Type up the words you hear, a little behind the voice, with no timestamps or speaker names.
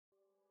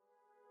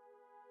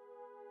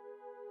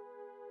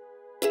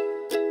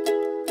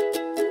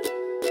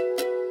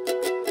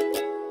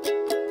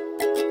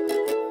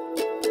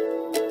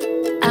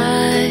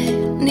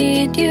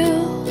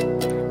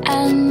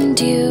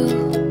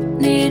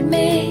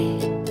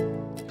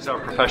It's our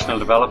Professional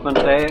Development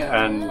Day,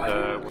 and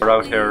we're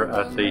out here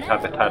at the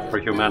Habitat for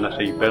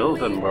Humanity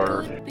build, and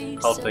we're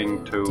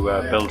helping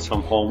to build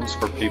some homes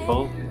for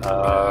people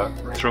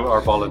through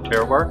our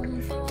volunteer work.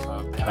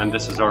 And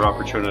this is our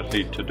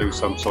opportunity to do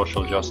some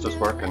social justice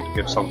work and to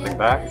give something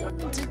back,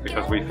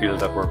 because we feel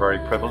that we're very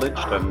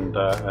privileged, and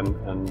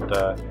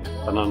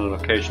on an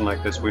occasion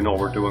like this we know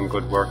we're doing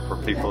good work for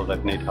people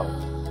that need help.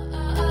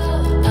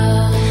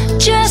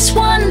 Just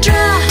one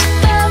drop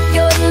of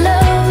your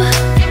love,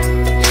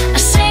 a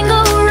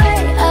single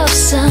ray of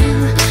sun,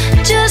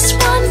 just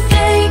one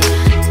thing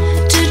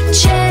to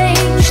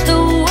change the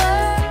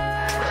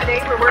world.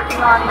 Today we're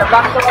working on the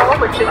bungalow,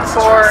 which is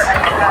for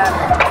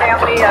a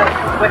family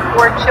with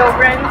 4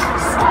 children.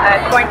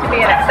 It's going to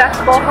be an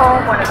accessible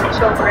home. One of the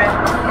children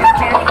is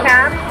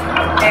handicapped,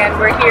 and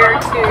we're here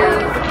to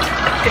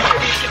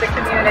contribute to the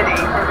community.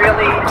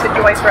 It's a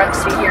joy for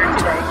us to be here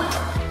today.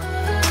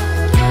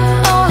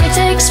 Only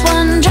takes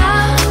one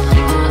drop.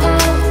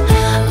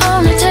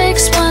 Only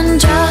takes one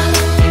drop.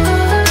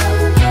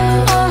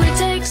 Only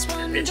takes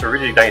one. It's a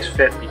really nice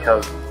fit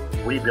because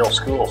we build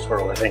schools for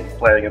a living,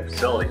 planning and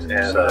facilities,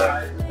 and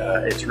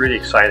it's really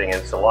exciting,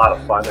 and it's a lot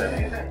of fun,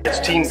 and it's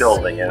team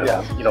building, and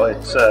you know,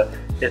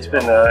 it's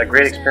been a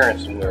great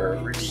experience, and we're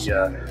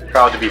really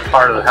proud to be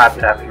part of the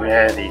Habitat for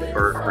Humanity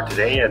for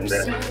today, and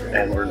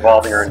we're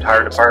involving our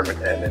entire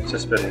department, and it's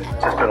just been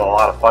a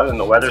lot of fun, and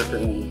the weather's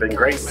been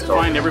great.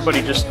 So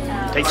everybody just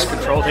takes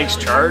control, takes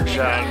charge,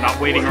 not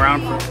waiting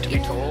around to be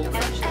told.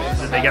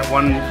 They get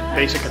one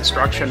basic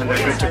instruction and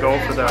they're good to go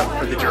for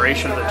the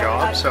duration of the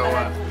job. So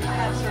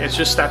it's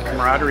just that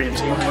camaraderie and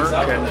teamwork,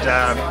 and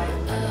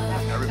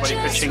everybody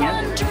pitching in.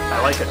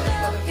 I like it.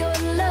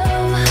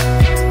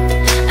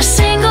 A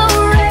single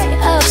ray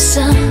of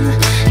sun,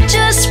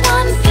 just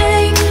one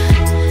thing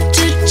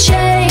to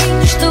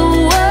change the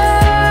world.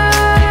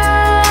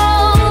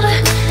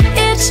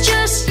 It's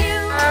just you.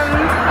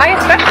 I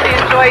especially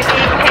enjoy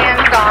being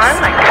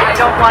hands-on. I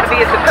don't want to be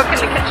the cook in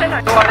the kitchen.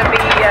 I want to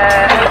be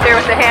out there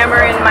with a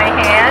hammer in my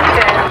hand,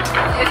 and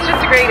it's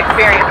just a great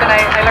experience, and I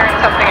learn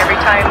something every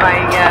time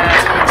I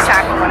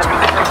tackle one of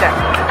these projects.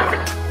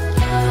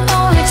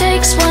 Only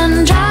takes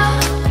one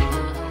drop.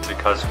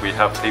 Because we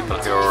have people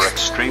who are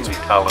extremely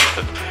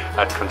talented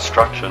at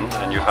construction,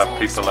 and you have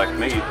people like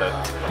me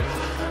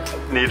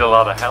that need a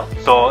lot of help.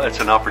 So it's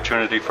an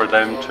opportunity for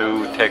them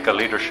to take a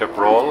leadership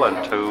role,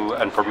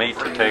 and for me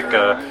to take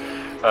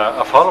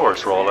a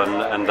follower's role,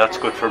 and that's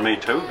good for me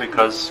too,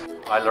 because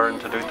I learn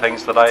to do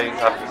things that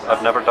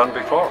I've never done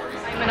before.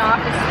 I'm an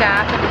office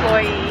staff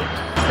employee,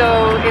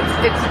 so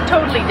it's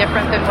totally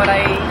different than what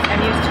I am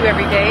used to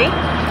every day.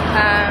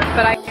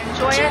 But I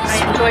enjoy it. I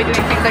enjoy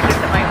doing things like this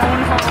at my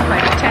own home.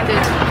 I've attended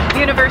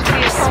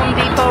University of Home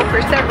Depot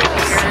for several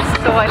years,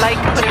 so I like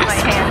putting my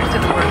hands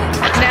to the work.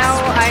 Now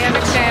I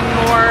understand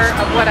more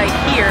of what I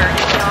hear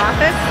in the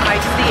office.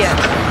 I see it.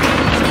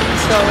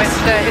 So it's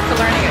a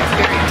learning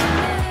experience.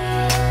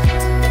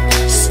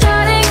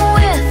 Starting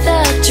with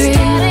a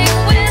dream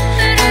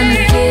and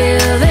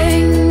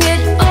giving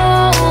it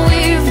all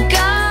we've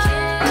got.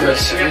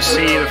 You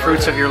see the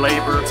fruits of your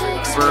labor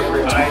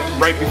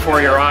right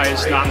before your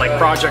eyes, not like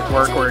project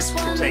work where it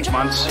could take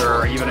months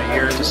or even a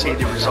year to see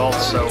the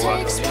results. So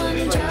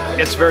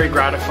it's very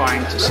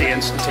gratifying to see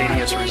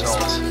instantaneous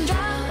results.